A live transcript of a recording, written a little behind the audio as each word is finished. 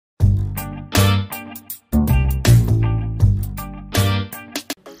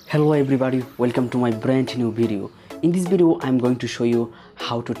Hello everybody, welcome to my brand new video. In this video I'm going to show you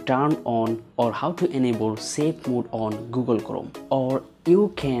how to turn on or how to enable safe mode on Google Chrome, or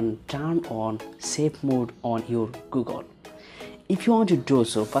you can turn on safe mode on your Google. If you want to do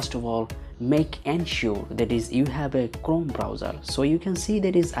so, first of all make ensure that is you have a Chrome browser. So you can see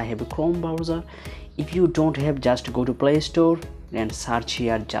that is I have a Chrome browser. If you don't have, just go to Play Store and search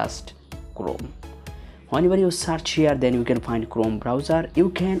here just Chrome. Whenever you search here, then you can find Chrome browser. You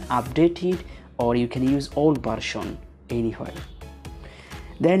can update it or you can use old version anywhere.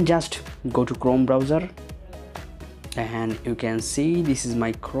 Then just go to Chrome browser and you can see this is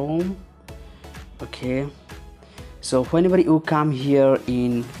my Chrome. Okay, so whenever you come here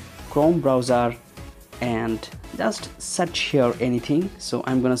in Chrome browser and just search here anything, so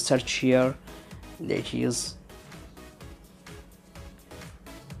I'm gonna search here, that is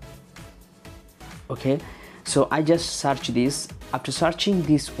okay. So I just search this. After searching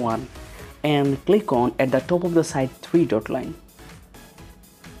this one and click on at the top of the site three dot line,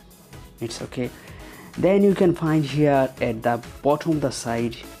 it's okay. Then you can find here at the bottom of the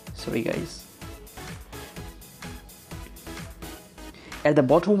site, sorry guys, at the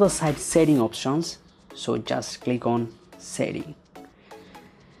bottom of the site setting options, so just click on setting.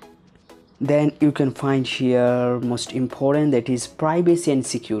 Then you can find here most important, that is privacy and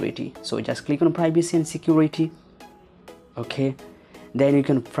security. So just click on privacy and security. Okay, then you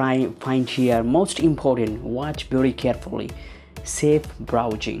can find here most important, watch very carefully, safe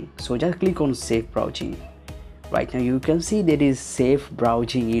browsing. So just click on safe browsing. Right now you can see that is safe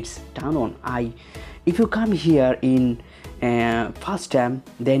browsing, it's turned on. If you come here in first time,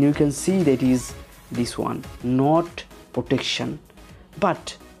 then you can see that is this one, not protection,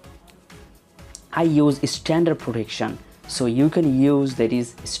 but I use standard protection, so you can use that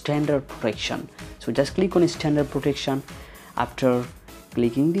is standard protection. So just click on standard protection. After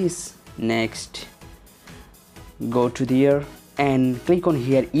clicking this, next go to there and click on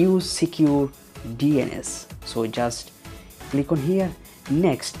here use secure DNS. So just click on here.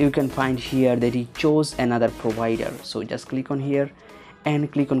 Next you can find here that it chose another provider, so just click on here and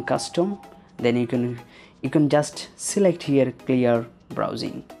click on custom. Then you can just select here clear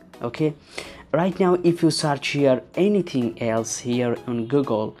browsing. Okay, right now if you search here anything else here on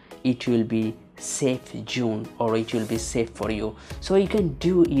Google, it will be safe zone or it will be safe for you, so you can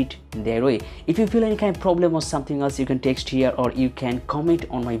do it that way. If you feel any kind of problem or something else, you can text here or you can comment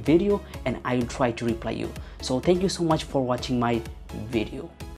on my video and I will try to reply you. So thank you so much for watching my video.